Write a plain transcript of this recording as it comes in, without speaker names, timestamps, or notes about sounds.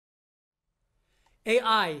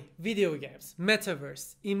AI, video games,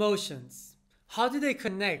 metaverse, emotions. How do they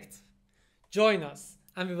connect? Join us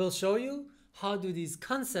and we will show you how do these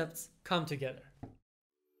concepts come together.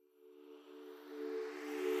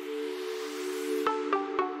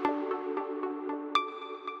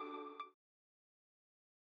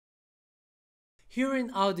 Here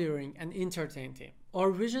in audEERING and entertAIN team,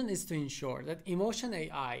 our vision is to ensure that emotion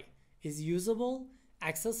AI is usable,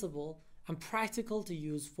 accessible, and practical to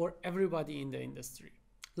use for everybody in the industry.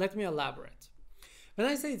 Let me elaborate. When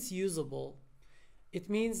I say it's usable, it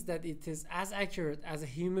means that it is as accurate as a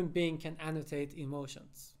human being can annotate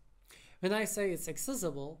emotions. When I say it's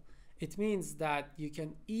accessible, it means that you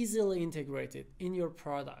can easily integrate it in your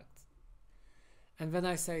product. And when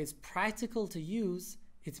I say it's practical to use,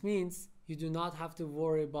 it means you do not have to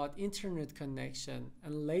worry about internet connection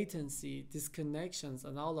and latency, disconnections,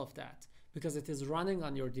 and all of that because it is running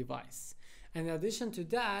on your device. And in addition to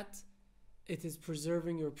that, it is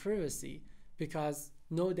preserving your privacy because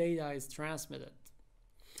no data is transmitted.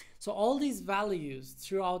 So all these values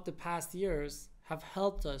throughout the past years have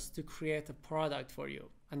helped us to create a product for you,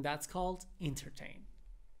 and that's called entertAIN.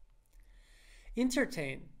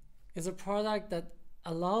 entertAIN is a product that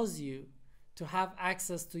allows you to have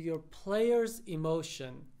access to your player's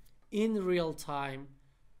emotion in real time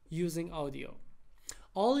using audio.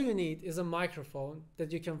 All you need is a microphone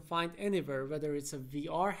that you can find anywhere, whether it's a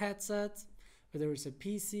VR headset, whether it's a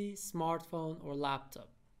PC, smartphone, or laptop.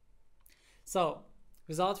 So,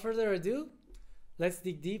 without further ado, let's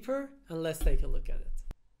dig deeper and let's take a look at it.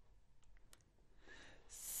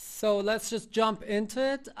 So let's just jump into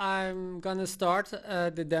it. I'm gonna start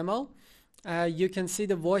the demo. You can see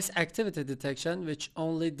the voice activity detection, which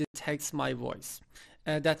only detects my voice.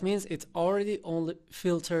 That means it already only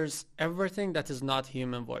filters everything that is not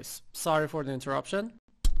human voice. Sorry for the interruption.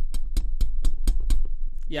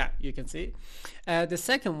 Yeah, you can see. The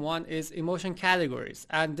second one is emotion categories,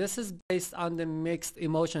 and this is based on the mixed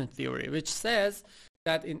emotion theory, which says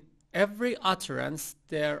that in every utterance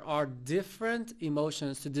there are different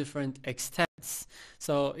emotions to different extents.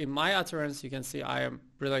 So in my utterance, you can see I am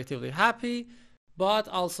relatively happy, but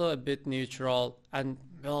also a bit neutral, and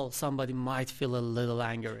well, somebody might feel a little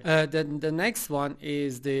angry. Then the next one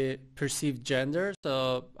is the perceived gender.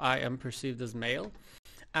 So I am perceived as male.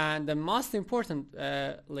 And the most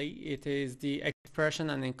importantly, it is the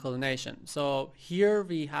expression and inclination. So here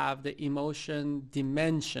we have the emotion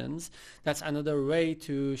dimensions. That's another way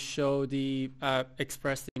to show the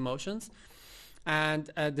express the emotions. And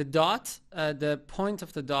the dot, the point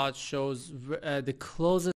of the dot shows the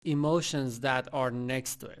closest emotions that are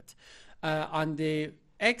next to it. On the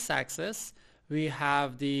x-axis, we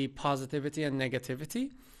have the positivity and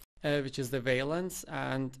negativity, which is the valence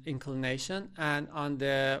and inclination. And on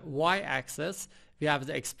the y-axis, we have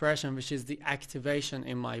the expression, which is the activation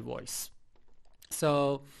in my voice.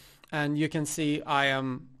 So, and you can see I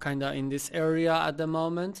am kind of in this area at the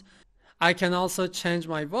moment. I can also change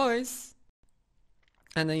my voice,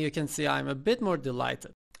 and then you can see I'm a bit more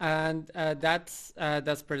delighted. And that's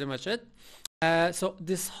pretty much it. So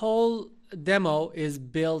this whole demo is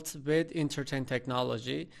built with entertAIN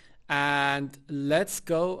technology, and let's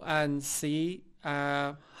go and see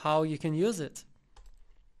how you can use it.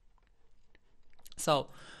 So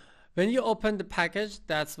when you open the package,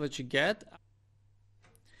 that's what you get.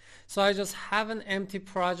 So I just have an empty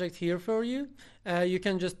project here for you. You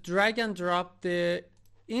can just drag and drop the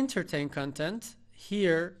entertAIN content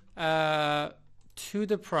here to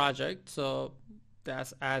the project. So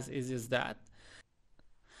that's as easy as that.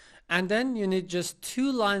 And then you need just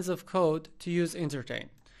 2 lines of code to use entertAIN.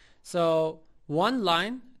 So 1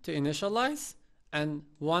 line to initialize and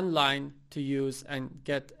 1 line to use and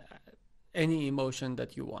get any emotion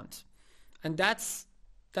that you want. And that's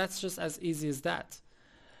just as easy as that.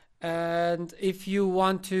 And if you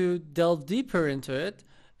want to delve deeper into it,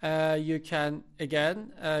 you can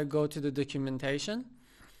again go to the documentation.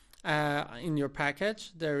 In your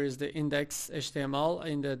package, there is the index.html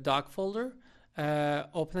in the doc folder.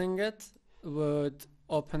 Opening it would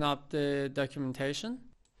open up the documentation.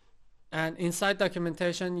 And inside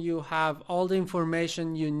documentation, you have all the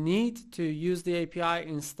information you need to use the API,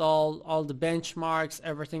 install all the benchmarks,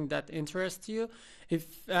 everything that interests you.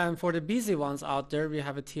 For the busy ones out there, we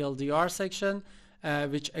have a TLDR section,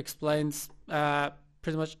 which explains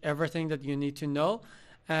pretty much everything that you need to know.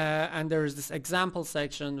 And there is this example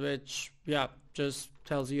section, which just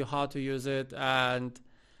tells you how to use it and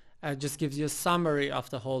just gives you a summary of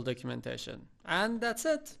the whole documentation. And that's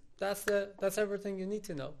it. That's everything you need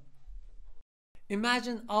to know.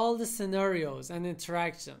 Imagine all the scenarios and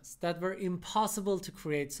interactions that were impossible to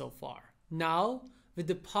create so far. Now, with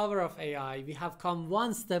the power of AI, we have come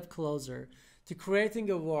one step closer to creating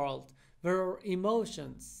a world where our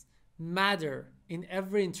emotions matter in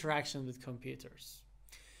every interaction with computers.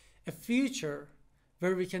 A future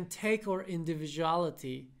where we can take our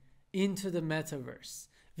individuality into the metaverse.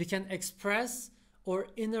 We can express our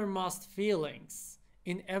innermost feelings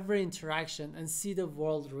in every interaction and see the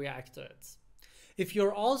world react to it. If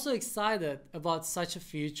you're also excited about such a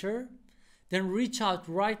future, then reach out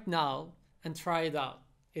right now and try it out.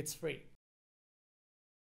 It's free.